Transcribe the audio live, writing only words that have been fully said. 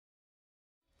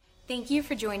Thank you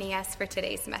for joining us for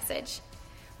today's message.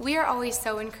 We are always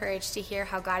so encouraged to hear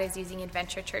how God is using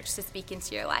Adventure Church to speak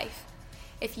into your life.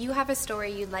 If you have a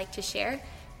story you'd like to share,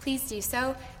 please do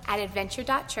so at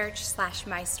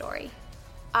adventure.church/mystory.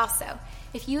 Also,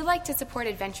 if you would like to support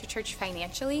Adventure Church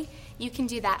financially, you can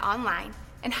do that online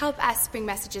and help us bring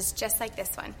messages just like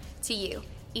this one to you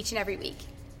each and every week.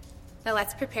 Now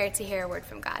let's prepare to hear a word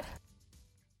from God.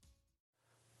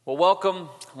 Well, welcome.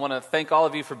 I want to thank all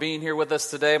of you for being here with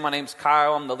us today. My name's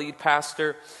Kyle. I'm the lead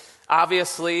pastor.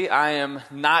 Obviously, I am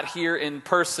not here in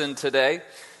person today,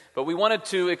 but we wanted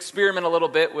to experiment a little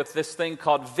bit with this thing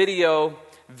called video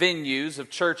venues of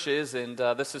churches, and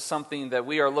this is something that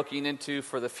we are looking into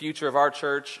for the future of our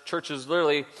church. Churches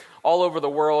literally all over the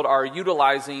world are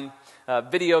utilizing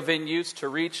video venues to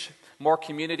reach more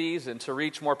communities and to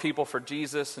reach more people for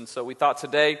Jesus. And so we thought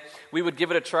today we would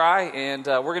give it a try, and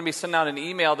we're going to be sending out an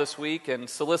email this week and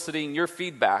soliciting your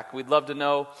feedback. We'd love to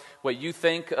know what you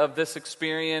think of this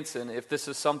experience, and if this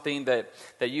is something that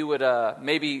you would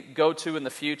maybe go to in the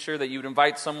future, that you would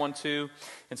invite someone to.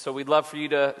 And so we'd love for you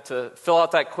to fill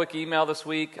out that quick email this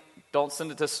week. Don't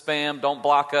send it to spam. Don't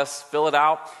block us. Fill it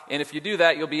out. And if you do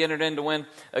that, you'll be entered in to win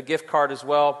a gift card as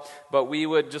well. But we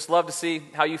would just love to see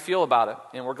how you feel about it.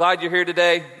 And we're glad you're here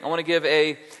today. I want to give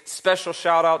a special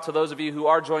shout out to those of you who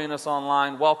are joining us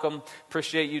online. Welcome.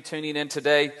 Appreciate you tuning in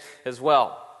today as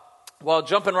well. Well,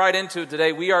 jumping right into it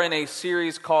today, we are in a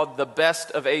series called The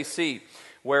Best of AC,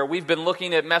 where we've been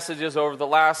looking at messages over the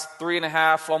last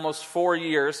 3.5, almost 4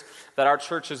 years that our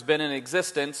church has been in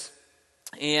existence.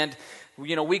 And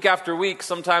week after week,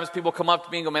 sometimes people come up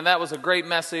to me and go, man, that was a great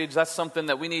message. That's something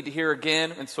that we need to hear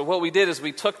again. And so what we did is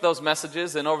we took those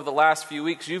messages, and over the last few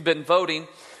weeks, you've been voting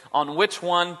on which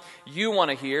one you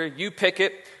want to hear. You pick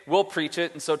it, we'll preach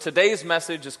it. And so today's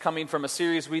message is coming from a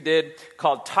series we did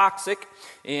called Toxic.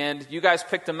 And you guys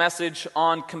picked a message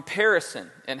on comparison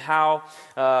and how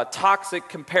toxic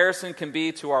comparison can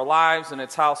be to our lives. And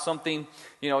it's how it's something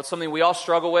we all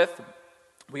struggle with.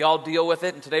 We all deal with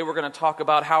it, and today we're going to talk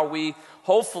about how we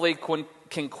hopefully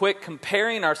can quit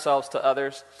comparing ourselves to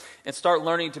others and start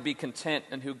learning to be content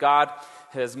in who God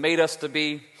has made us to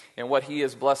be and what He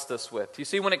has blessed us with. You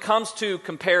see, when it comes to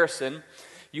comparison,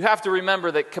 you have to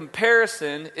remember that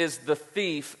comparison is the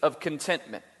thief of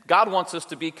contentment. God wants us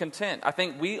to be content. I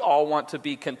think we all want to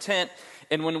be content,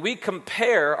 and when we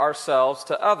compare ourselves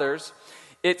to others,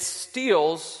 it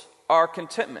steals our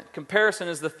contentment. Comparison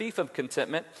is the thief of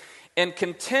contentment. And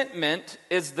contentment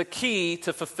is the key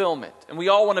to fulfillment. And we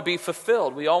all want to be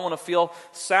fulfilled. We all want to feel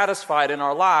satisfied in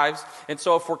our lives. And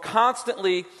so if we're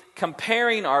constantly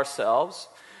comparing ourselves,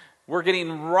 we're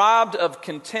getting robbed of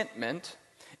contentment.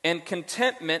 And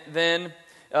contentment then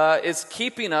is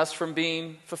keeping us from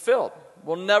being fulfilled.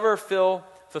 We'll never feel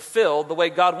fulfilled the way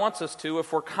God wants us to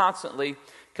if we're constantly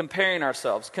comparing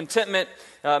ourselves. Contentment,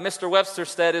 Mr. Webster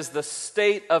said, is the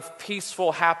state of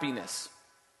peaceful happiness.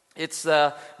 It's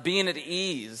being at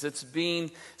ease. It's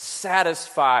being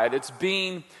satisfied. It's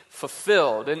being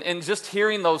fulfilled. And just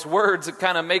hearing those words, it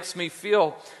kind of makes me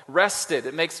feel rested.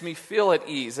 It makes me feel at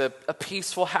ease, a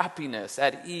peaceful happiness,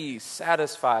 at ease,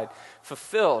 satisfied,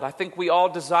 fulfilled. I think we all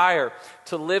desire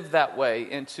to live that way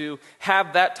and to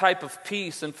have that type of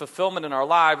peace and fulfillment in our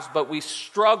lives, but we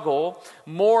struggle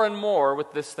more and more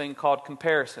with this thing called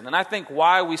comparison. And I think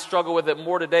why we struggle with it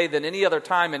more today than any other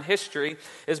time in history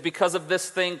is because of this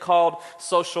thing called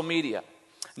social media.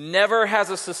 Never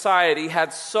has a society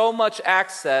had so much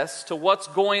access to what's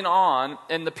going on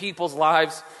in the people's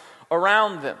lives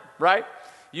around them, right?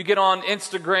 You get on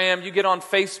Instagram, you get on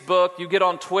Facebook, you get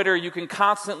on Twitter, you can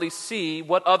constantly see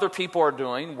what other people are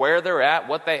doing, where they're at,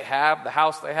 what they have, the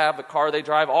house they have, the car they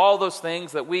drive, all those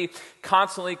things that we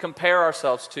constantly compare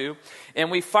ourselves to.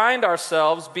 And we find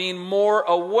ourselves being more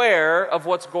aware of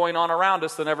what's going on around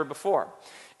us than ever before.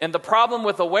 And the problem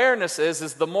with awareness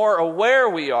is the more aware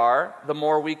we are, the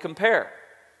more we compare.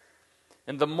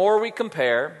 And the more we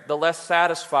compare, the less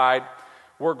satisfied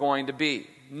we're going to be.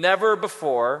 Never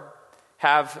before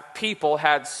have people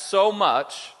had so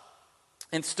much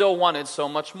and still wanted so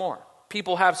much more.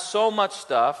 People have so much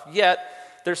stuff, yet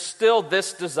there's still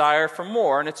this desire for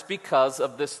more, and it's because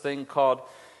of this thing called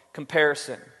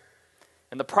comparison.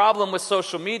 And the problem with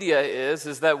social media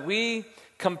is that we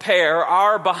compare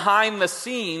our behind the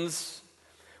scenes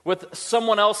with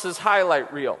someone else's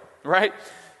highlight reel, right?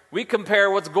 We compare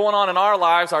what's going on in our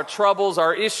lives, our troubles,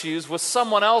 our issues, with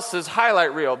someone else's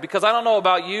highlight reel. Because I don't know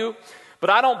about you, but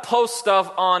I don't post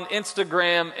stuff on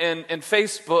Instagram and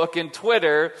Facebook and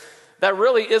Twitter that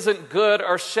really isn't good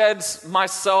or sheds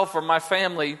myself or my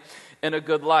family in a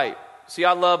good light. See,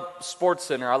 I love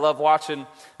SportsCenter. I love watching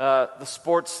the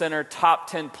SportsCenter top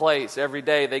 10 plays every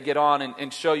day. They get on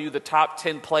and show you the top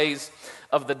 10 plays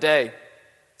of the day.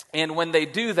 And when they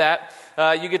do that,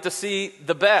 you get to see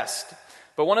the best.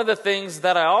 But one of the things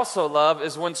that I also love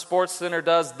is when SportsCenter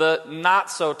does the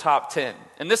not-so top 10.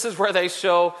 And this is where they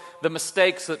show the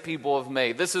mistakes that people have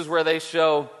made. This is where they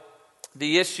show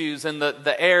the issues and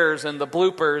the errors and the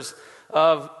bloopers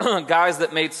of guys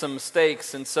that made some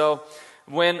mistakes. And so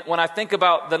when I think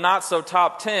about the not-so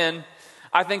top 10,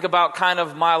 I think about kind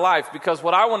of my life, because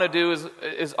what I want to do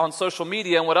is on social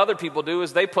media, and what other people do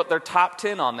is they put their top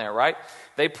 10 on there, right?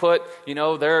 They put,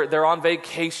 they're on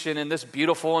vacation in this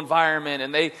beautiful environment,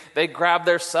 and they grab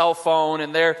their cell phone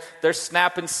and they're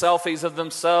snapping selfies of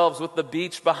themselves with the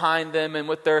beach behind them and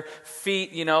with their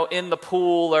feet, in the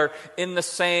pool or in the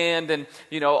sand and,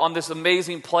 on this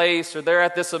amazing place, or they're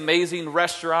at this amazing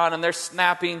restaurant and they're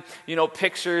snapping,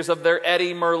 pictures of their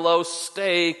Eddie Merlot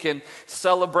steak and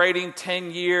celebrating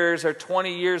 10 years or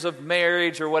 20 years of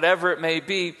marriage or whatever it may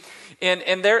be.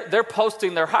 And they're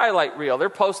posting their highlight reel. They're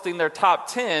posting their top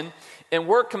 10, and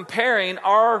we're comparing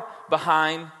our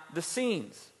behind the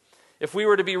scenes. If we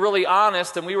were to be really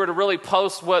honest and we were to really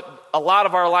post what a lot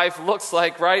of our life looks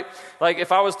like, right? Like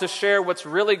if I was to share what's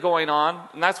really going on,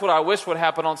 and that's what I wish would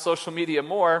happen on social media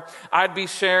more, I'd be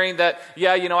sharing that,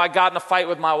 I got in a fight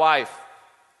with my wife,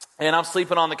 and I'm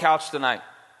sleeping on the couch tonight.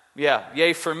 Yeah,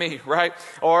 yay for me, right?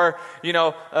 Or,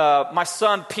 my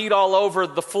son peed all over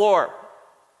the floor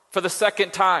for the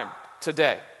second time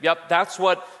today. Yep, that's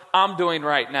what I'm doing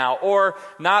right now. Or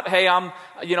not, hey, I'm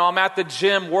at the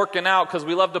gym working out, because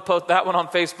we love to post that one on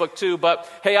Facebook too. But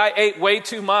hey, I ate way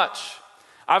too much.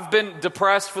 I've been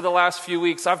depressed for the last few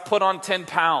weeks. I've put on 10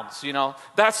 pounds,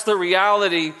 That's the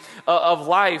reality of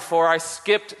life. Or I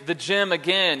skipped the gym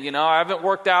again, I haven't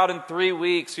worked out in 3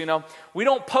 weeks, We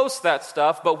don't post that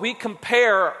stuff, but we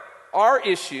compare our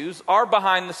issues, our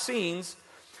behind the scenes,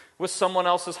 with someone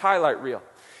else's highlight reel.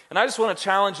 And I just want to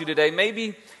challenge you today.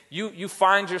 Maybe you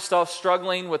find yourself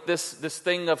struggling with this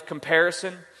thing of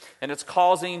comparison, and it's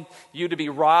causing you to be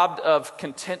robbed of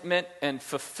contentment and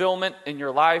fulfillment in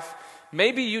your life.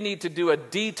 Maybe you need to do a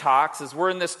detox, as we're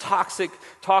in this toxic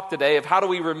talk today of how do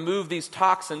we remove these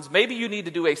toxins. Maybe you need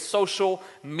to do a social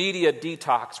media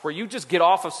detox where you just get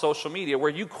off of social media, where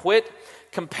you quit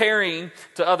comparing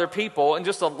to other people and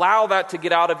just allow that to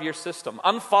get out of your system.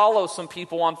 Unfollow some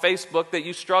people on Facebook that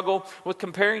you struggle with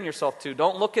comparing yourself to.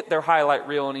 Don't look at their highlight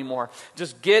reel anymore.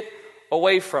 Just get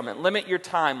away from it. Limit your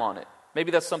time on it. Maybe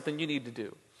that's something you need to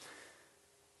do.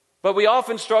 But we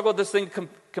often struggle with this thing,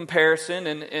 comparison,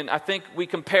 and I think we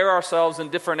compare ourselves in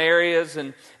different areas,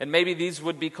 and maybe these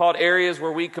would be called areas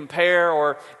where we compare,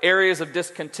 or areas of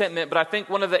discontentment. But I think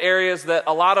one of the areas that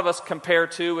a lot of us compare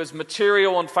to is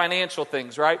material and financial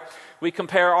things, right? We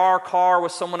compare our car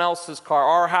with someone else's car,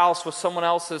 our house with someone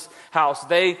else's house.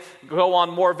 They go on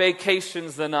more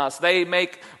vacations than us. They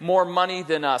make more money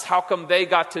than us. How come they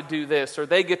got to do this, or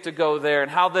they get to go there, and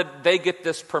how did they get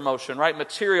this promotion, right?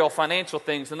 Material, financial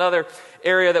things. Another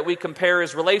area that we compare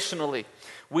is relationally.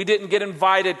 We didn't get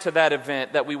invited to that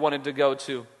event that we wanted to go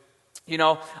to.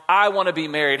 I want to be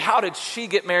married. How did she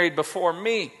get married before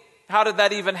me? How did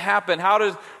that even happen? How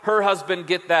did her husband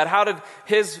get that? How did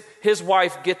his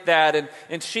wife get that?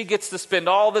 And she gets to spend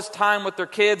all this time with their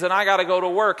kids, and I got to go to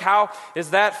work. How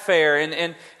is that fair?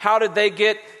 And how did they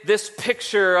get this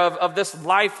picture of this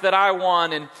life that I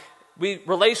want? And we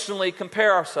relationally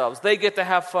compare ourselves. They get to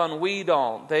have fun. We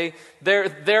don't.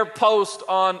 Their post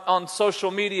on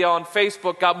social media, on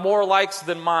Facebook, got more likes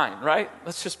than mine, right?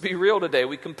 Let's just be real today.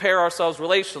 We compare ourselves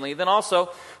relationally. Then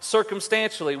also,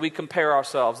 circumstantially, we compare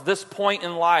ourselves. This point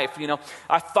in life,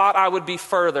 I thought I would be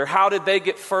further. How did they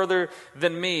get further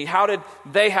than me? How did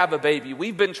they have a baby?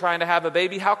 We've been trying to have a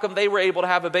baby. How come they were able to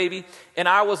have a baby and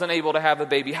I wasn't able to have a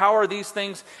baby? How are these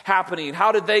things happening?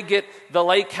 How did they get the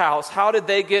lake house? How did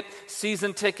they get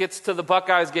season tickets to the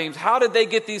Buckeyes games? How did they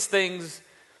get these things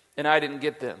and I didn't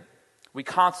get them? We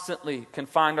constantly can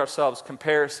find ourselves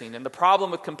comparing. And the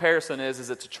problem with comparison is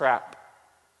it's a trap.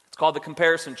 It's called the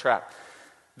comparison trap.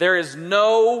 There is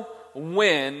no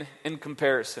win in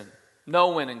comparison.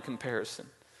 No win in comparison.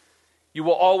 You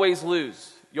will always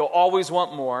lose. You'll always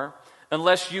want more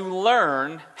unless you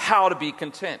learn how to be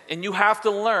content. And you have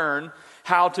to learn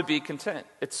how to be content.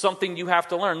 It's something you have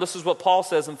to learn. This is what Paul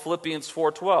says in Philippians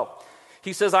 4:12.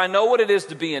 He says, I know what it is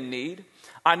to be in need.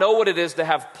 I know what it is to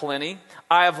have plenty.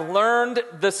 I have learned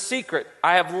the secret.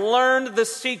 I have learned the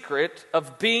secret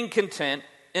of being content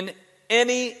in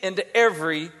any and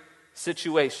every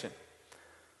situation.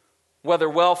 Whether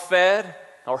well-fed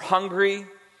or hungry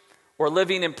or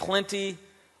living in plenty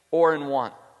or in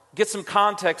want. get some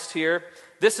context here.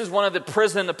 This is one of the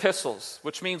prison epistles,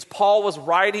 which means Paul was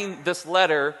writing this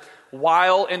letter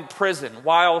while in prison,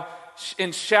 while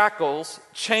in shackles,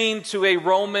 chained to a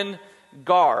Roman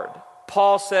guard.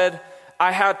 Paul said,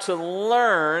 I had to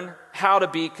learn how to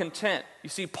be content. You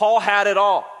see, Paul had it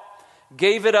all,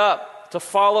 gave it up to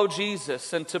follow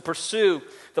Jesus and to pursue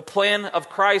the plan of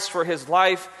Christ for his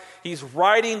life. He's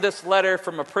writing this letter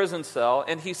from a prison cell,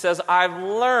 and he says, I've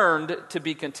learned to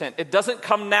be content. It doesn't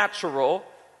come natural,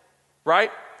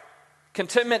 right?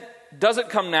 Contentment doesn't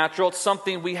come natural. It's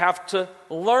something we have to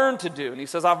learn to do. And he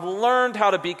says, I've learned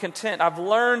how to be content. I've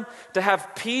learned to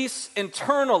have peace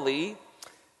internally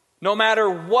no matter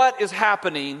what is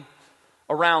happening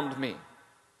around me.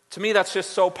 To me, that's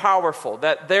just so powerful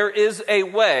that there is a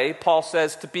way, Paul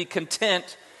says, to be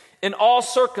content in all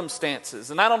circumstances.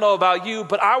 And I don't know about you,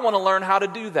 but I want to learn how to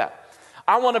do that.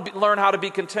 I want to learn how to be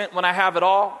content when I have it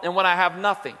all and when I have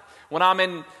nothing. When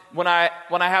I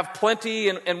have plenty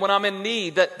and when I'm in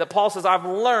need, that Paul says, I've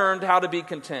learned how to be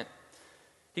content.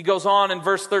 He goes on in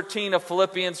verse 13 of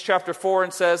Philippians chapter 4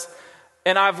 and says,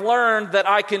 and I've learned that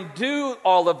I can do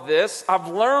all of this. I've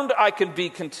learned I can be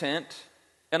content,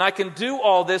 and I can do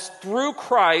all this through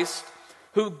Christ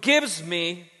who gives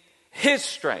me his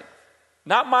strength.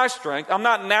 Not my strength. I'm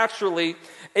not naturally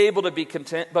able to be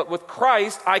content, but with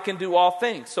Christ, I can do all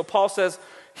things. So Paul says,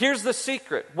 here's the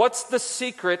secret. What's the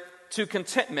secret to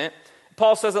contentment?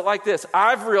 Paul says it like this: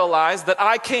 I've realized that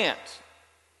I can't,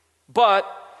 but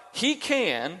he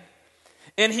can,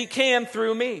 and he can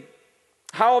through me.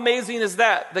 How amazing is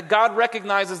that? That God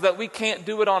recognizes that we can't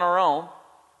do it on our own,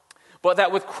 but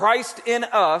that with Christ in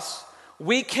us,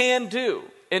 we can do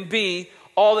and be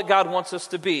all that God wants us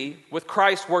to be with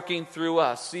Christ working through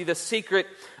us. See, the secret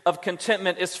of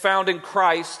contentment is found in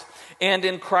Christ and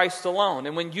in Christ alone.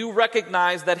 And when you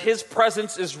recognize that his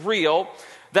presence is real,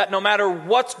 that no matter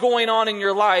what's going on in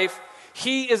your life,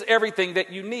 he is everything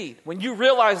that you need. When you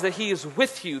realize that he is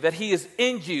with you, that he is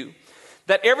in you,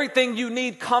 that everything you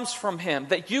need comes from him,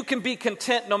 that you can be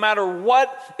content no matter what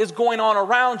is going on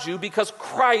around you because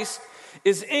Christ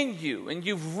is in you, and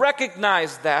you've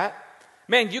recognized that,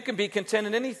 man, you can be content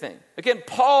in anything. Again,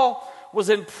 Paul was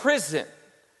in prison,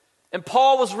 and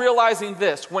Paul was realizing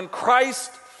this: when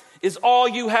Christ is all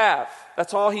you have,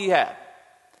 that's all he had,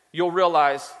 you'll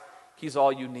realize he's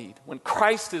all you need. When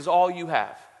Christ is all you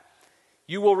have,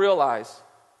 you will realize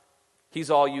he's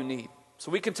all you need.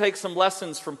 So we can take some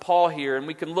lessons from Paul here, and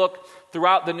we can look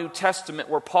throughout the New Testament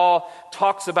where Paul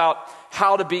talks about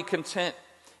how to be content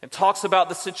and talks about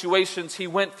the situations he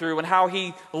went through and how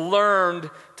he learned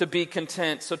to be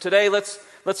content. So today, let's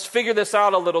figure this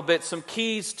out a little bit, some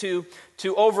keys to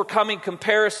overcoming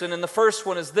comparison. And the first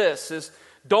one is this, is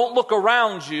don't look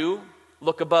around you,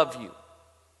 look above you.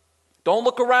 Don't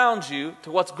look around you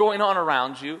to what's going on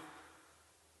around you.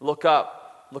 Look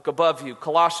up, look above you.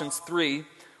 Colossians 3,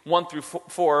 1 through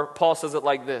 4, Paul says it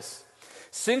like this: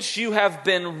 since you have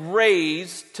been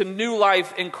raised to new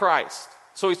life in Christ.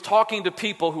 So he's talking to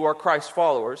people who are Christ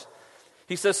followers.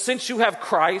 He says, since you have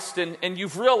Christ and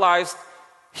you've realized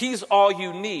he's all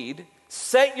you need,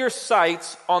 set your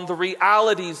sights on the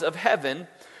realities of heaven,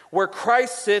 where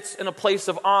Christ sits in a place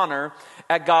of honor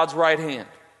at God's right hand.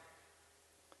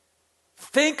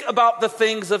 Think about the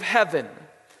things of heaven.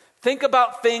 Think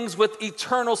about things with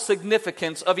eternal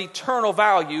significance, of eternal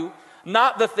value,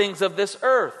 not the things of this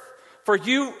earth. For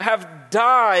you have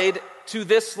died to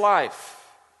this life.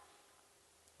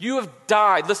 You have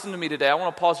died. Listen to me today. I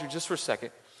want to pause here just for a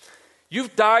second.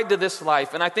 You've died to this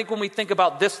life. And I think when we think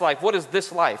about this life, what is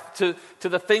this life? To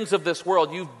the things of this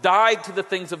world. You've died to the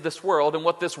things of this world and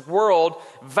what this world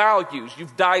values.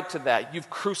 You've died to that. You've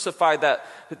crucified that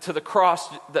to the cross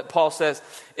that Paul says.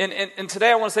 And today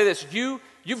I want to say this.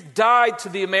 You've died to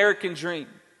the American dream.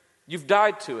 You've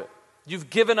died to it.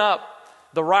 You've given up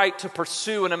the right to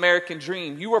pursue an American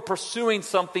dream. You are pursuing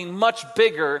something much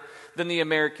bigger than the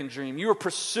American dream. You are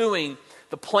pursuing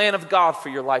the plan of God for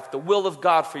your life, the will of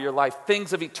God for your life,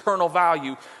 things of eternal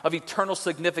value, of eternal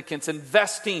significance,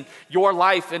 investing your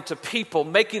life into people,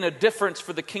 making a difference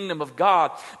for the kingdom of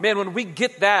God. Man, when we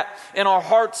get that in our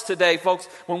hearts today, folks,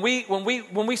 when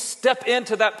we step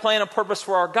into that plan and purpose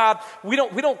for our God, we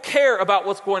don't care about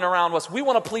what's going around us. We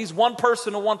want to please one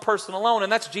person and one person alone,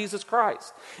 and that's Jesus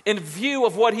Christ. In view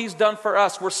of what he's done for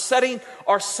us, we're setting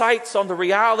our sights on the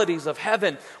realities of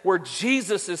heaven, where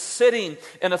Jesus is sitting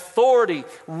in authority,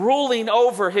 ruling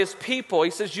over his people. He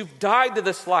says, you've died to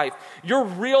this life. Your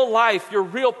real life, your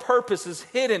real purpose is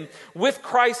hidden with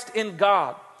Christ in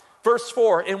God. Verse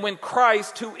 4, and when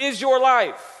Christ, who is your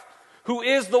life, who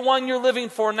is the one you're living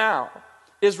for now,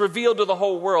 is revealed to the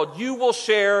whole world, you will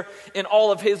share in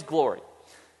all of his glory.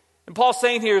 And Paul's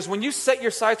saying here is when you set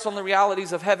your sights on the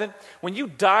realities of heaven, when you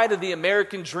die to the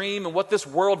American dream and what this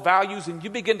world values, and you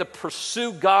begin to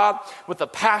pursue God with a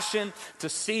passion to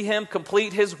see Him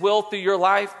complete His will through your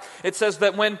life, it says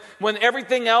that when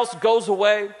everything else goes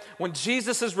away, when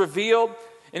Jesus is revealed,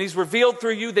 and He's revealed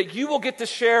through you, that you will get to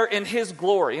share in His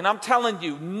glory. And I'm telling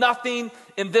you, nothing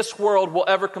in this world will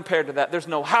ever compare to that. There's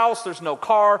no house, there's no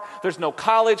car, there's no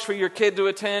college for your kid to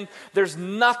attend. There's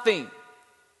nothing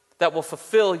that will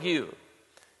fulfill you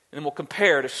and will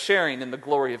compare to sharing in the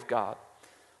glory of God.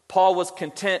 Paul was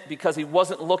content because he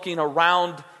wasn't looking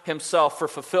around himself for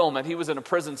fulfillment. He was in a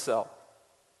prison cell.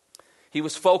 He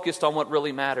was focused on what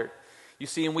really mattered. You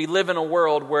see, and we live in a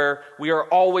world where we are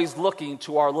always looking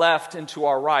to our left and to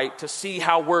our right to see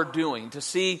how we're doing, to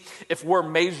see if we're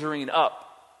measuring up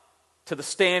to the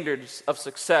standards of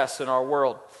success in our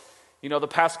world. You know, the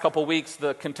past couple weeks,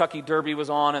 the Kentucky Derby was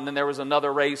on, and then there was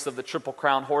another race of the Triple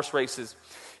Crown horse races.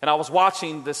 And I was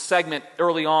watching this segment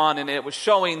early on, and it was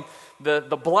showing the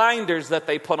blinders that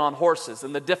they put on horses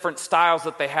and the different styles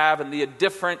that they have and the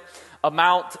different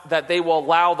amount that they will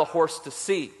allow the horse to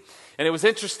see. And it was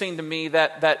interesting to me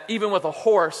that even with a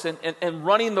horse and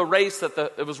running the race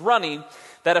that it was running,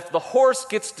 that if the horse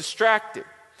gets distracted,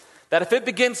 that if it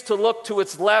begins to look to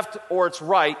its left or its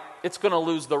right, it's going to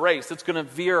lose the race. It's going to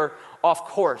veer off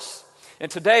course.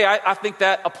 And today, I think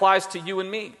that applies to you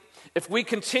and me. If we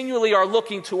continually are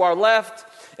looking to our left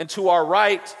and to our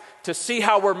right to see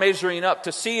how we're measuring up,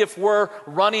 to see if we're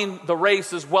running the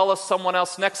race as well as someone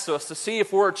else next to us, to see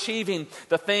if we're achieving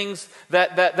the things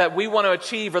that we want to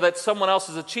achieve or that someone else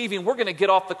is achieving, we're going to get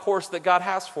off the course that God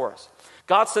has for us.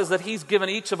 God says that He's given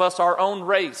each of us our own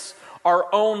race, our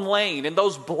own lane, and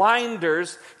those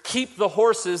blinders keep the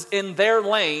horses in their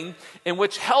lane, in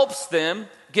which helps them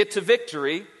get to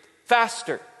victory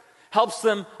faster, helps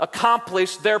them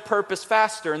accomplish their purpose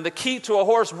faster. And the key to a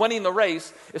horse winning the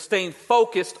race is staying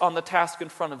focused on the task in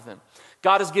front of them.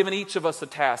 God has given each of us a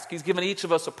task. He's given each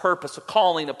of us a purpose, a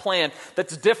calling, a plan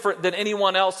that's different than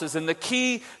anyone else's. And the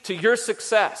key to your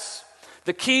success,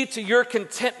 the key to your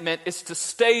contentment is to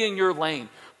stay in your lane.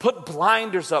 Put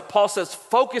blinders up. Paul says,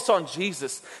 focus on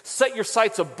Jesus. Set your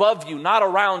sights above you, not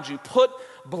around you. Put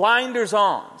blinders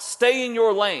on. Stay in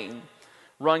your lane.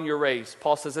 Run your race.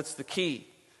 Paul says it's the key.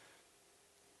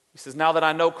 He says, now that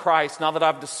I know Christ, now that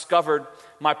I've discovered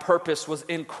my purpose was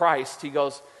in Christ, he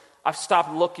goes, I've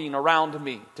stopped looking around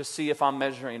me to see if I'm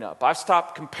measuring up. I've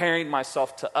stopped comparing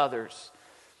myself to others.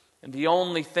 And the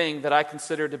only thing that I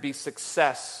consider to be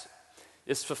success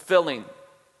is fulfilling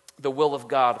the will of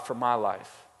God for my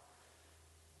life.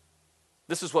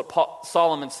 This is what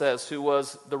Solomon says, who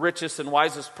was the richest and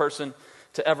wisest person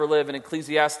to ever live. In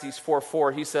Ecclesiastes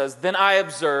 4:4, he says, then I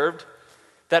observed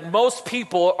that most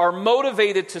people are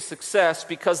motivated to success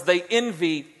because they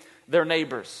envy their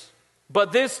neighbors.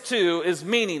 But this too is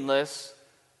meaningless,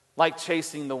 like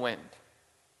chasing the wind.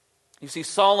 You see,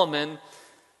 Solomon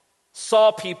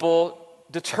saw people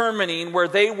determining where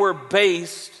they were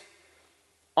based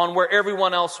on where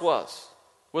everyone else was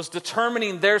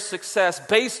determining their success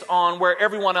based on where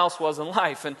everyone else was in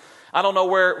life. And I don't know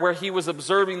where he was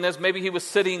observing this. Maybe he was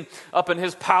sitting up in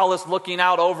his palace looking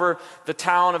out over the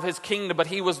town of his kingdom, but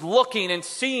he was looking and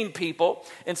seeing people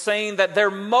and saying that they're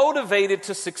motivated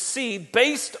to succeed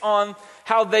based on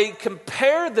how they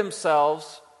compare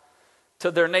themselves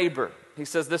to their neighbor. He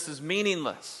says this is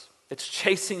meaningless. It's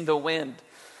chasing the wind.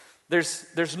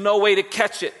 There's no way to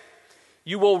catch it.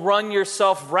 You will run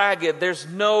yourself ragged. There's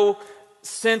no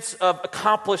sense of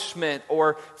accomplishment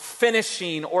or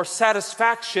finishing or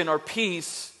satisfaction or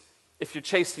peace if you're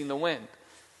chasing the wind.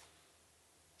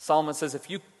 Solomon says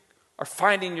if you are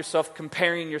finding yourself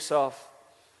comparing yourself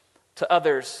to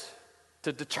others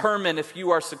to determine if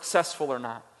you are successful or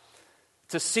not,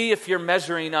 to see if you're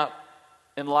measuring up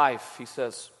in life, he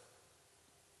says,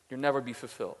 you'll never be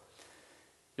fulfilled.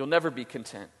 You'll never be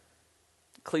content.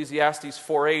 Ecclesiastes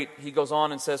 4:8, he goes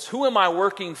on and says, who am I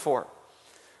working for?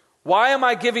 Why am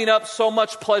I giving up so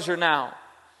much pleasure now?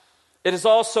 It is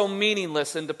all so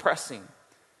meaningless and depressing.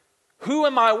 Who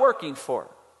am I working for?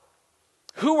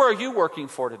 Who are you working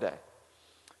for today?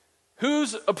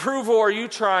 Whose approval are you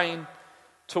trying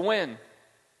to win?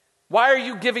 Why are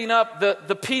you giving up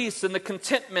the peace and the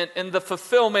contentment and the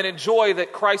fulfillment and joy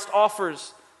that Christ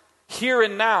offers here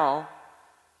and now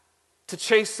to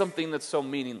chase something that's so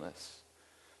meaningless?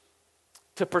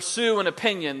 To pursue an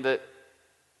opinion that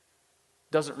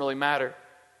doesn't really matter.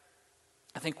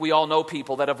 I think we all know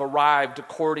people that have arrived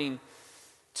according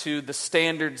to the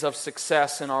standards of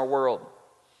success in our world.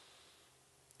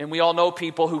 And we all know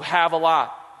people who have a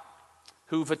lot,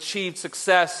 who've achieved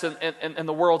success in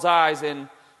the world's eyes, and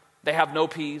they have no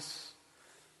peace.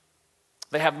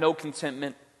 They have no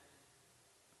contentment.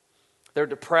 They're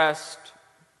depressed.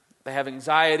 They have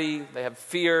anxiety. They have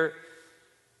fear.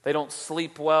 They don't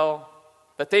sleep well.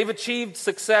 That they've achieved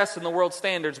success in the world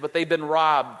standards, but they've been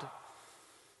robbed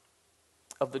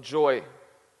of the joy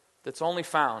that's only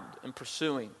found in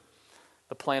pursuing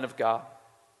the plan of God.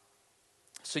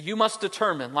 So you must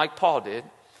determine, like Paul did,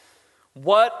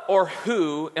 what or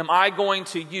who am I going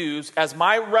to use as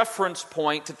my reference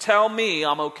point to tell me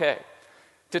I'm okay,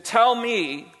 to tell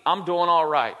me I'm doing all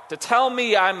right, to tell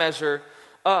me I measure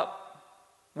up.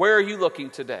 Where are you looking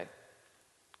today?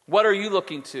 What are you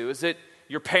looking to? Is it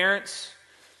your parents?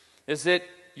 Is it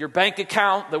your bank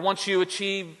account that once you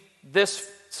achieve this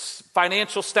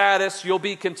financial status, you'll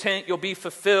be content, you'll be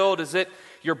fulfilled? Is it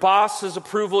your boss's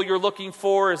approval you're looking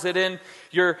for? Is it in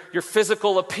your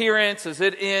physical appearance? Is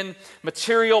it in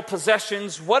material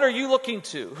possessions? What are you looking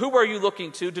to? Who are you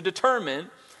looking to determine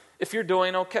if you're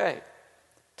doing okay?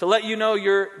 To let you know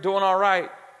you're doing all right.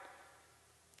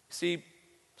 See,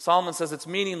 Solomon says it's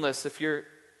meaningless if you're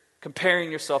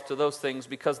comparing yourself to those things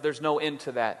because there's no end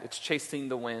to that. It's chasing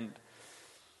the wind.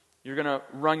 You're going to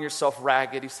run yourself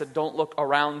ragged. He said, don't look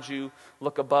around you,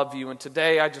 look above you. And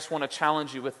today I just want to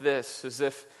challenge you with this, is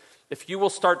if you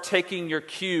will start taking your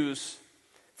cues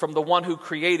from the one who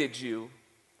created you,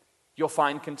 you'll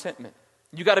find contentment.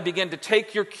 You got to begin to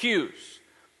take your cues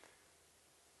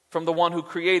from the one who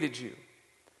created you,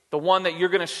 the one that you're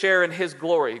going to share in his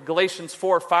glory. Galatians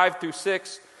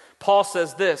 4:5-6, Paul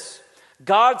says this,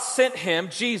 God sent him,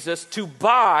 Jesus, to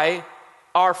buy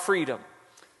our freedom.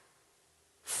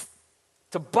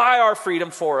 To buy our freedom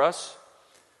for us,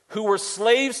 who were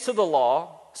slaves to the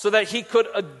law, so that he could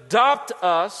adopt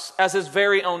us as his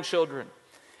very own children.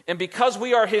 And because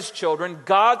we are his children,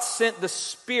 God sent the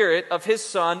Spirit of his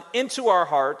Son into our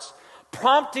hearts,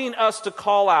 prompting us to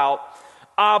call out,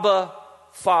 Abba,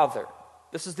 Father.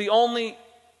 This is the only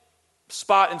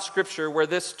spot in Scripture where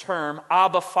this term,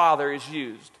 Abba, Father, is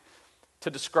used to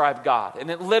describe God. And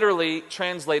it literally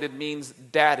translated means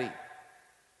daddy.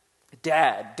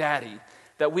 Dad, daddy.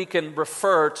 That we can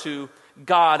refer to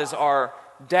God as our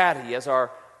daddy, as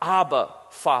our Abba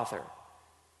Father.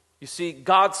 You see,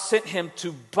 God sent him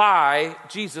to buy,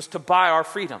 Jesus, to buy our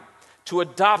freedom, to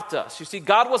adopt us. You see,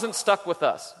 God wasn't stuck with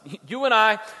us. You and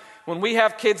I, when we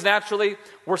have kids naturally,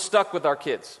 we're stuck with our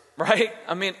kids, right?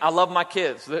 I mean, I love my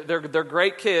kids. They're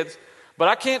great kids, but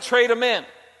I can't trade them in.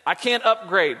 I can't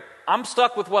upgrade. I'm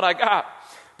stuck with what I got.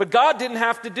 But God didn't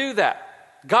have to do that.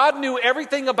 God knew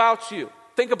everything about you.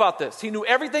 Think about this. He knew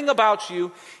everything about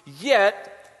you,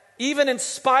 yet, even in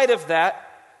spite of that,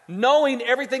 knowing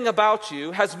everything about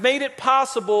you has made it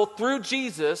possible through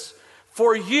Jesus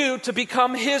for you to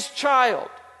become his child.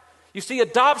 You see,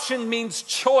 adoption means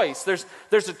choice.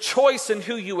 There's a choice in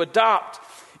who you adopt.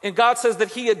 And God says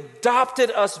that he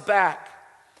adopted us back.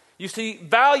 You see,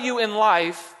 value in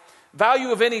life,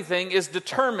 value of anything is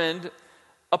determined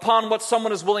upon what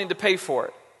someone is willing to pay for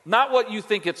it. Not what you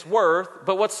think it's worth,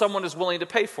 but what someone is willing to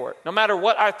pay for it. No matter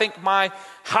what I think my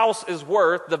house is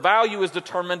worth, the value is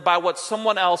determined by what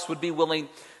someone else would be willing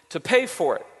to pay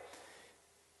for it.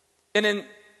 And in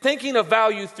thinking of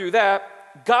value through that,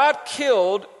 God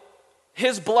killed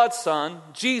his blood son,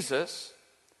 Jesus,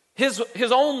 his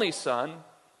only son,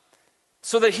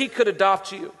 so that he could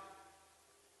adopt you,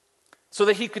 so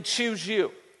that he could choose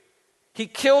you. He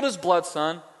killed his blood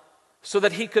son so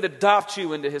that he could adopt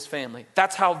you into his family.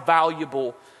 That's how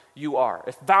valuable you are.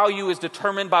 If value is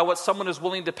determined by what someone is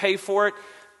willing to pay for it,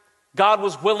 God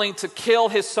was willing to kill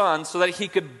his son so that he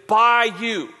could buy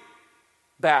you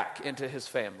back into his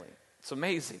family. It's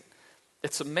amazing.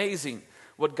 It's amazing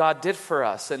what God did for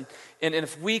us. And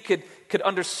if we could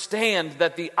understand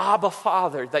that the Abba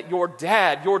Father, that your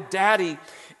daddy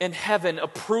in heaven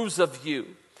approves of you.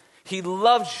 He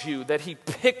loves you, that he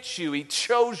picked you, he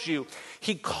chose you,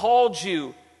 he called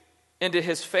you into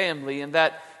his family, and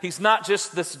that he's not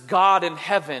just this God in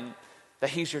heaven,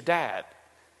 that he's your dad,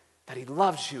 that he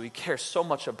loves you, he cares so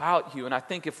much about you. And I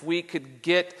think if we could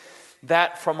get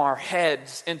that from our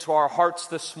heads into our hearts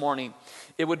this morning,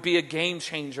 it would be a game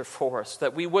changer for us,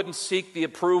 that we wouldn't seek the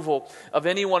approval of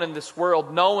anyone in this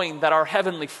world, knowing that our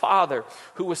Heavenly Father,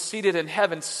 who was seated in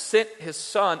heaven, sent his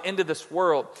Son into this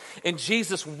world. And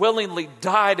Jesus willingly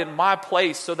died in my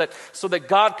place so that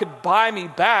God could buy me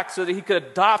back, so that he could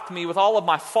adopt me with all of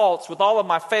my faults, with all of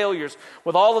my failures,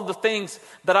 with all of the things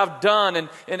that I've done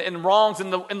and wrongs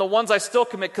and the ones I still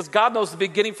commit, because God knows the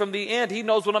beginning from the end. He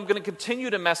knows what I'm going to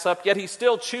continue to mess up, yet he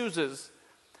still chooses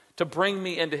to bring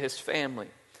me into his family,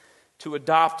 to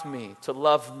adopt me, to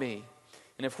love me.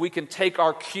 And if we can take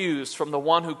our cues from the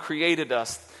one who created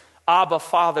us, Abba,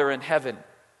 Father in heaven,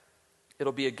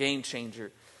 it'll be a game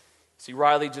changer. See,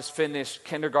 Riley just finished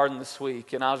kindergarten this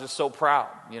week, and I was just so proud.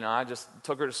 I just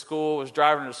took her to school, was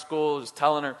driving her to school, just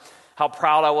telling her how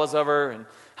proud I was of her and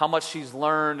how much she's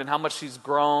learned and how much she's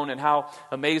grown and how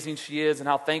amazing she is and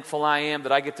how thankful I am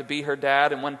that I get to be her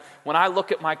dad. And when I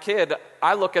look at my kid,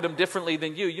 I look at him differently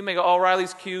than you. You may go, oh,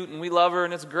 Riley's cute and we love her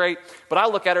and it's great. But I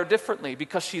look at her differently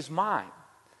because she's mine.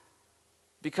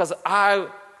 Because I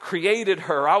created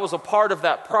her. I was a part of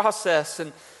that process.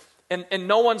 And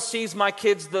no one sees my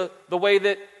kids the way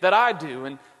that I do.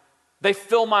 And they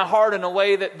fill my heart in a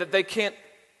way that they can't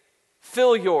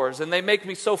fill yours. And they make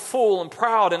me so full and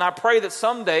proud. And I pray that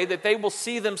someday that they will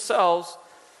see themselves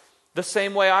the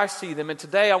same way I see them. And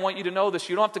today I want you to know this.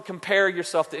 You don't have to compare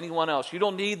yourself to anyone else. You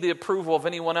don't need the approval of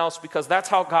anyone else because that's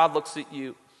how God looks at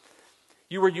you.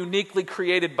 You were uniquely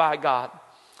created by God,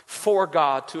 for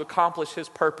God, to accomplish His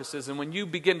purposes. And when you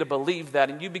begin to believe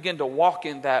that and you begin to walk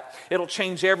in that, it'll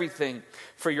change everything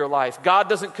for your life. God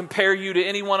doesn't compare you to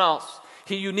anyone else.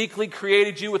 He uniquely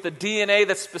created you with a DNA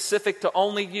that's specific to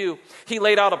only you. He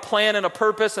laid out a plan and a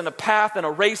purpose and a path and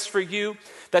a race for you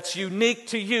that's unique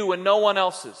to you and no one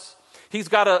else's. He's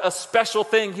got a special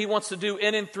thing He wants to do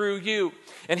in and through you.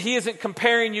 And He isn't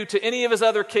comparing you to any of His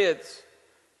other kids.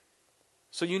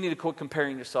 So you need to quit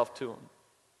comparing yourself to Him.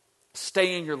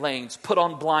 Stay in your lanes. Put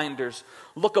on blinders.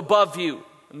 Look above you,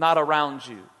 not around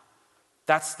you.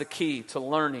 That's the key to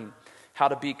learning how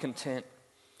to be content.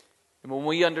 And when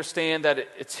we understand that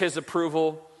it's His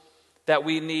approval that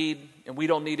we need and we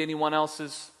don't need anyone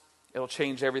else's, it'll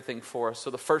change everything for us. So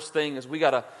the first thing is we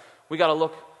gotta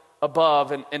look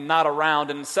above and not around.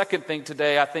 And the second thing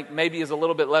today I think maybe is a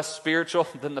little bit less spiritual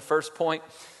than the first point.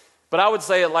 But I would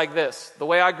say it like this. The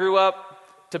way I grew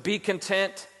up, to be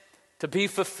content, to be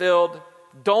fulfilled,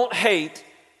 don't hate,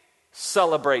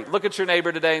 celebrate. Look at your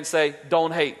neighbor today and say,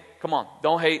 don't hate. Come on,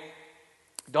 don't hate.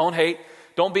 Don't hate.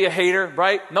 Don't be a hater,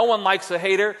 right? No one likes a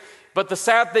hater. But the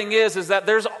sad thing is that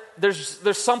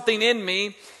there's something in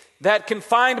me that can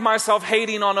find myself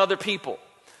hating on other people.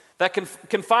 That can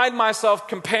find myself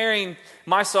comparing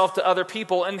myself to other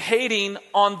people and hating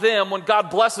on them when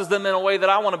God blesses them in a way that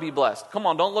I want to be blessed. Come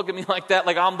on, don't look at me like that,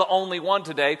 like I'm the only one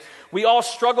today. We all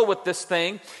struggle with this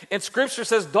thing. And Scripture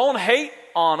says, don't hate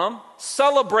on them,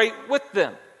 celebrate with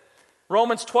them.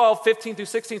 Romans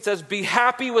 12:15-16 says, be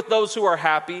happy with those who are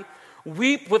happy,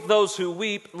 weep with those who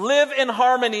weep, live in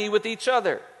harmony with each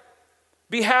other.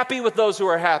 Be happy with those who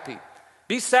are happy.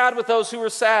 Be sad with those who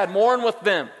are sad. Mourn with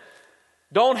them.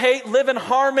 Don't hate, live in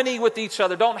harmony with each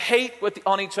other. Don't hate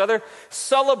on each other.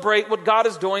 Celebrate what God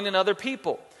is doing in other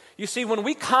people. You see, when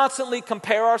we constantly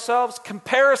compare ourselves,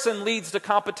 comparison leads to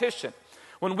competition.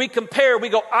 When we compare, we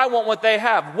go, I want what they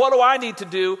have. What do I need to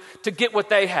do to get what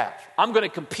they have? I'm going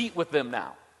to compete with them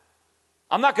now.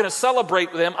 I'm not going to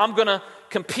celebrate with them. I'm going to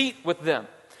compete with them.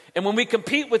 And when we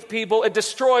compete with people, it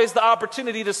destroys the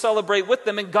opportunity to celebrate with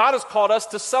them. And God has called us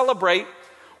to celebrate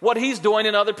what He's doing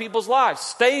in other people's lives.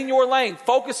 Stay in your lane.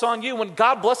 Focus on you. When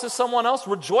God blesses someone else,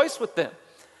 rejoice with them.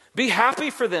 Be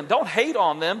happy for them. Don't hate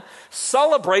on them.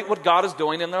 Celebrate what God is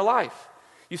doing in their life.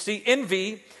 You see,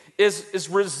 envy is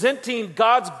resenting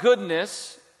God's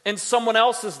goodness in someone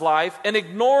else's life and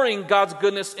ignoring God's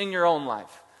goodness in your own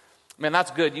life. Man, that's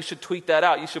good. You should tweet that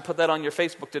out. You should put that on your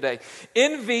Facebook today.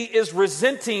 Envy is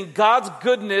resenting God's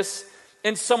goodness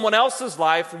in someone else's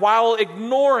life while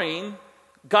ignoring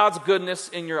God's goodness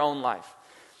in your own life.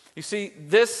 You see,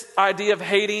 this idea of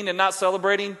hating and not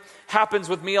celebrating happens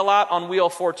with me a lot on Wheel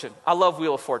of Fortune. I love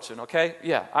Wheel of Fortune, okay?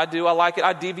 Yeah, I do. I like it.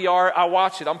 I DVR it. I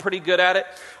watch it. I'm pretty good at it.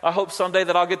 I hope someday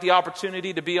that I'll get the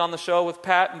opportunity to be on the show with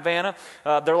Pat and Vanna.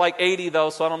 They're like 80, though,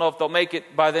 so I don't know if they'll make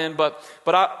it by then. But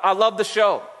I love the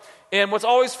show. And what's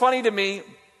always funny to me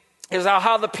is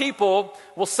how the people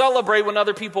will celebrate when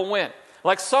other people win.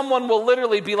 Like someone will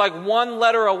literally be like one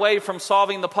letter away from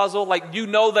solving the puzzle. Like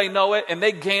they know it, and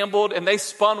they gambled and they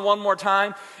spun one more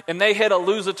time and they hit a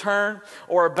lose a turn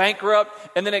or a bankrupt,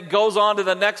 and then it goes on to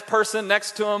the next person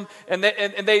next to them, and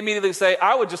they immediately say,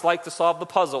 I would just like to solve the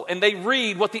puzzle. And they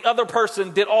read what the other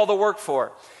person did all the work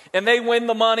for. And they win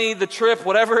the money, the trip,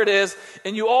 whatever it is.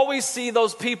 And you always see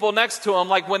those people next to them,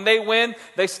 like when they win,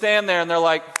 they stand there and they're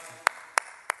like,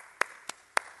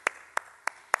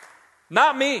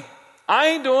 not me. I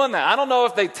ain't doing that. I don't know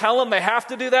if they tell them they have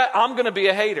to do that. I'm going to be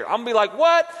a hater. I'm going to be like,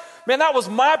 what? Man, that was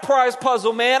my prize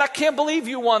puzzle, man. I can't believe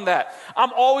you won that.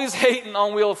 I'm always hating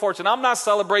on Wheel of Fortune. I'm not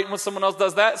celebrating when someone else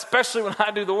does that, especially when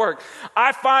I do the work.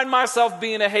 I find myself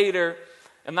being a hater,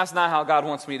 and that's not how God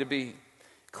wants me to be.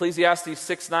 Ecclesiastes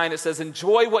 6:9, it says,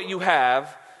 enjoy what you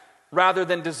have rather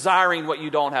than desiring what you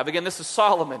don't have. Again, this is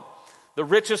Solomon, the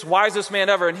richest, wisest man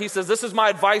ever. And he says, this is my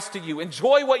advice to you.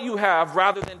 Enjoy what you have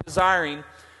rather than desiring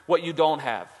what you don't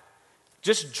have.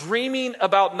 Just dreaming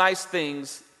about nice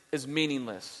things is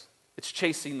meaningless. It's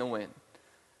chasing the wind.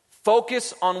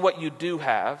 Focus on what you do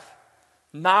have,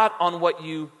 not on what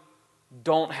you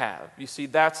don't have. You see,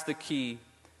 that's the key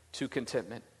to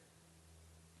contentment.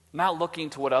 Not looking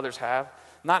to what others have,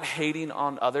 not hating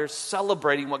on others,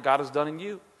 celebrating what God has done in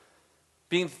you.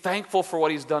 Being thankful for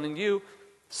what he's done in you,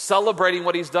 celebrating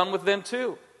what he's done with them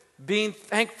too. Being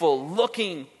thankful,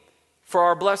 looking for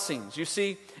our blessings. You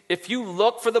see, if you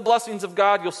look for the blessings of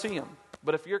God, you'll see them.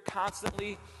 But if you're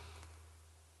constantly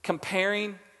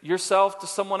comparing yourself to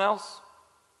someone else,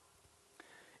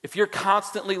 if you're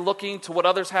constantly looking to what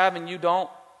others have and you don't,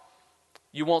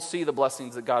 you won't see the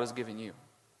blessings that God has given you.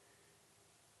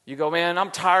 You go, man,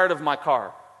 I'm tired of my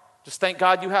car. Just thank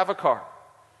God you have a car.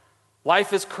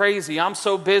 Life is crazy. I'm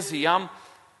so busy. I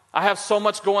have so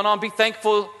much going on. Be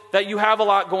thankful that you have a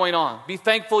lot going on. Be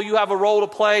thankful you have a role to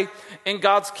play in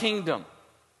God's kingdom.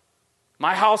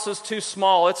 My house is too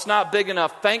small. It's not big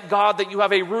enough. Thank God that you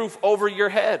have a roof over your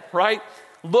head, right?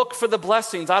 Look for the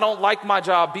blessings. I don't like my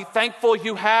job. Be thankful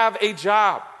you have a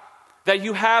job, that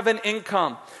you have an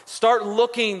income. Start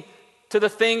looking to the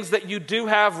things that you do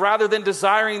have rather than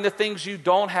desiring the things you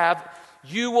don't have.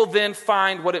 You will then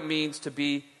find what it means to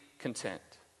be content.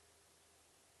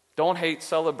 Don't hate,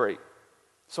 celebrate.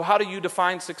 So how do you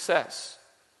define success?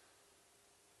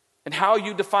 And how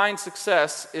you define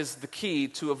success is the key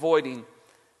to avoiding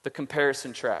the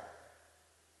comparison trap.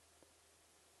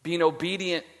 Being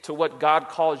obedient to what God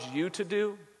calls you to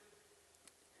do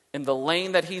in the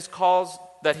lane that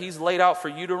He's laid out for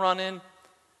you to run in,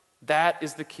 that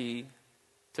is the key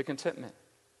to contentment.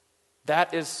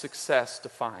 That is success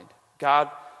defined. God,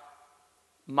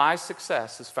 my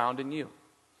success is found in you.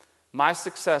 My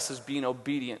success is being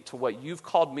obedient to what you've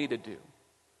called me to do,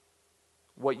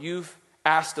 what you've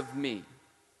asked of me.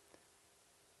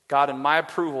 God, and my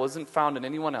approval isn't found in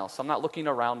anyone else. I'm not looking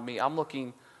around me. I'm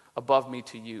looking above me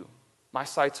to you. My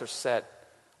sights are set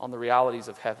on the realities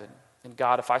of heaven. And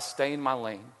God, if I stay in my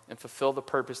lane and fulfill the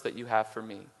purpose that you have for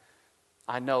me,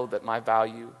 I know that my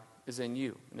value is in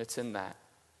you, and it's in that.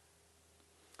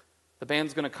 The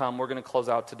band's going to come. We're going to close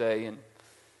out today. And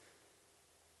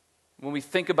when we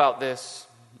think about this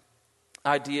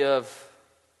idea of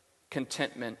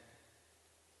contentment,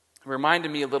 it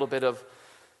reminded me a little bit of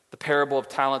the parable of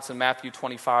talents in Matthew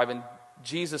 25. And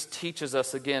Jesus teaches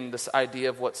us again this idea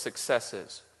of what success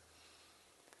is.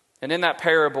 And in that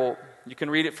parable, you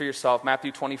can read it for yourself,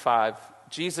 Matthew 25.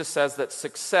 Jesus says that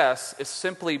success is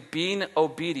simply being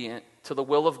obedient to the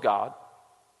will of God,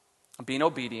 being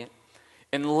obedient,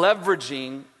 and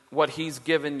leveraging what He's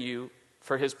given you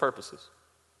for His purposes.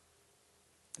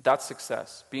 That's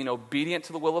success. Being obedient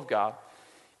to the will of God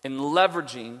and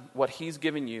leveraging what He's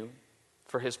given you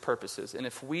for His purposes. And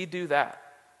if we do that,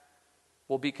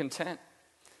 we'll be content.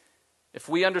 If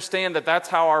we understand that that's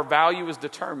how our value is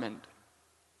determined,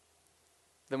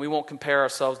 then we won't compare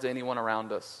ourselves to anyone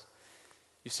around us.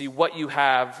 You see, what you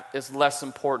have is less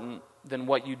important than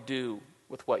what you do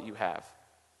with what you have.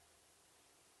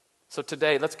 So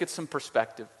today, let's get some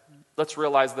perspective. Let's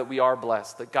realize that we are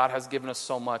blessed, that God has given us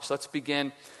so much. Let's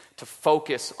begin to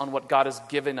focus on what God has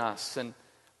given us, and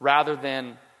rather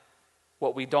than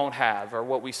what we don't have or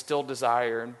what we still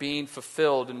desire, and being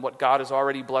fulfilled in what God has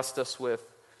already blessed us with.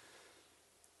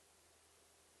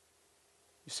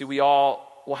 You see, we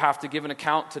all will have to give an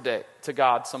account today to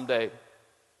God someday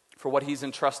for what He's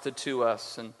entrusted to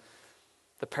us. And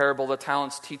the parable of the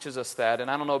talents teaches us that.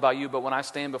 And I don't know about you, but when I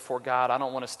stand before God, I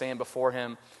don't want to stand before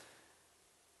Him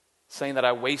saying that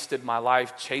I wasted my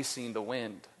life chasing the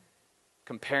wind,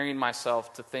 comparing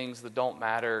myself to things that don't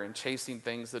matter and chasing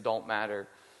things that don't matter,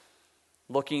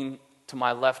 looking to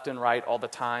my left and right all the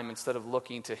time instead of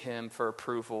looking to Him for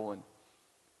approval, and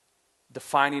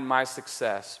defining my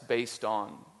success based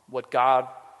on what God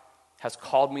has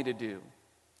called me to do,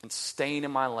 and staying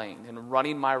in my lane and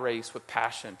running my race with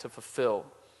passion to fulfill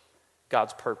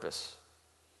God's purpose.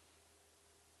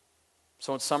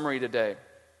 So in summary today,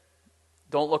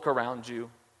 don't look around you,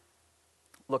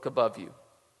 look above you.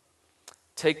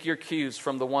 Take your cues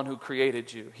from the one who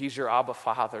created you. He's your Abba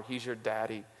Father. He's your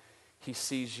daddy. He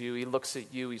sees you. He looks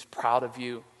at you. He's proud of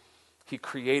you. He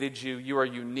created you. You are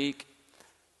unique.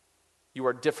 You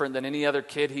are different than any other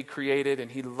kid He created, and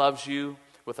He loves you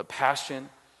with a passion,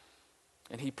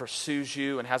 and He pursues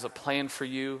you and has a plan for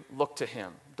you. Look to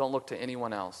Him. Don't look to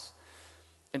anyone else.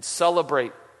 And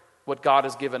celebrate what God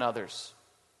has given others,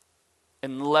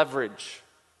 and leverage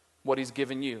what He's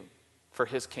given you for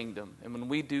His kingdom. And when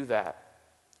we do that,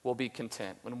 we'll be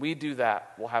content. When we do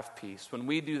that, we'll have peace. When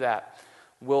we do that,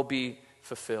 we'll be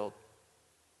fulfilled.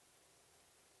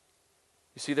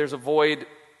 You see, there's a void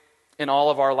in all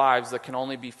of our lives that can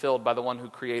only be filled by the one who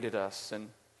created us. And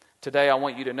today I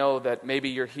want you to know that maybe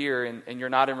you're here and you're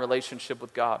not in relationship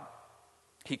with God.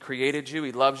 He created you,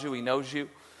 He loves you, He knows you,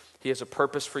 He has a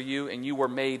purpose for you, and you were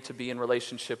made to be in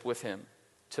relationship with Him,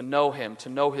 to know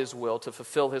His will, to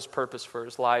fulfill His purpose for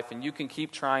His life. And you can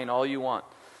keep trying all you want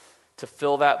to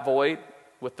fill that void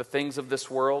with the things of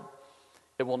this world.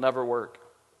 It will never work.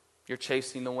 You're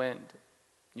chasing the wind.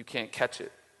 You can't catch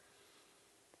it.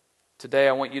 Today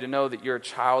I want you to know that you're a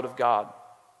child of God,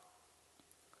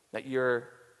 that you're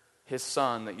His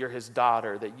son, that you're His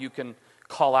daughter, that you can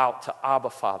call out to Abba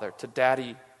Father, to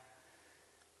Daddy,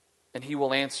 and He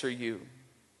will answer you.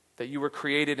 That you were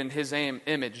created in His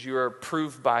image, you are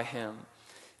approved by Him.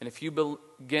 And if you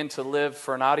begin to live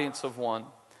for an audience of one,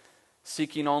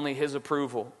 seeking only His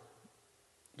approval,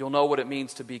 you'll know what it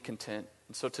means to be content.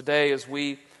 And so today, as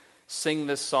we sing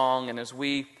this song and as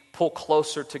we pull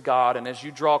closer to God and as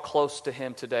you draw close to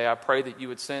Him today, I pray that you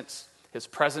would sense His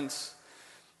presence,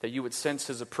 that you would sense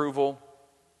His approval,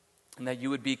 and that you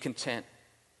would be content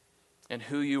in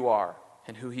who you are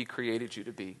and who He created you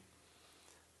to be.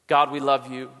 God, we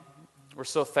love you. We're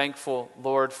so thankful,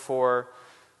 Lord, for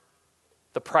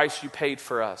the price you paid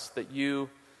for us, that you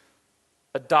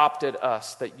adopted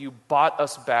us, that you bought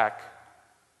us back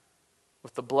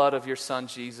with the blood of your Son,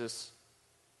 Jesus,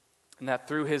 and that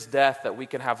through His death that we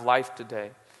can have life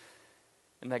today.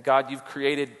 And that, God, you've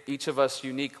created each of us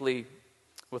uniquely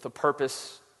with a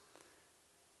purpose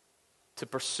to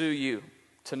pursue you,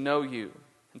 to know you,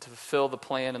 and to fulfill the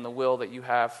plan and the will that you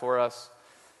have for us.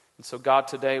 And so, God,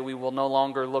 today we will no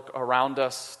longer look around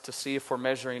us to see if we're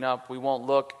measuring up. We won't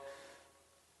look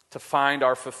to find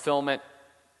our fulfillment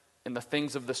in the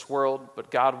things of this world,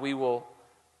 but God, we will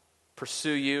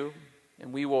pursue you,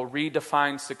 and we will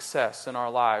redefine success in our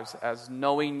lives as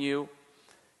knowing you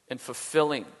and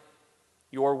fulfilling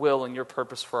your will and your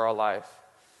purpose for our life.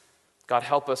 God,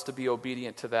 help us to be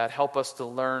obedient to that. Help us to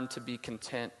learn to be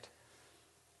content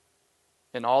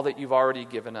in all that you've already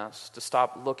given us, to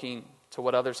stop looking to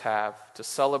what others have, to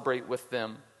celebrate with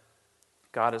them,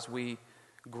 God, as we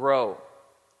grow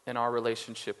in our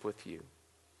relationship with you.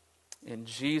 In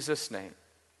Jesus' name,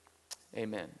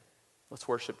 amen. Let's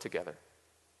worship together.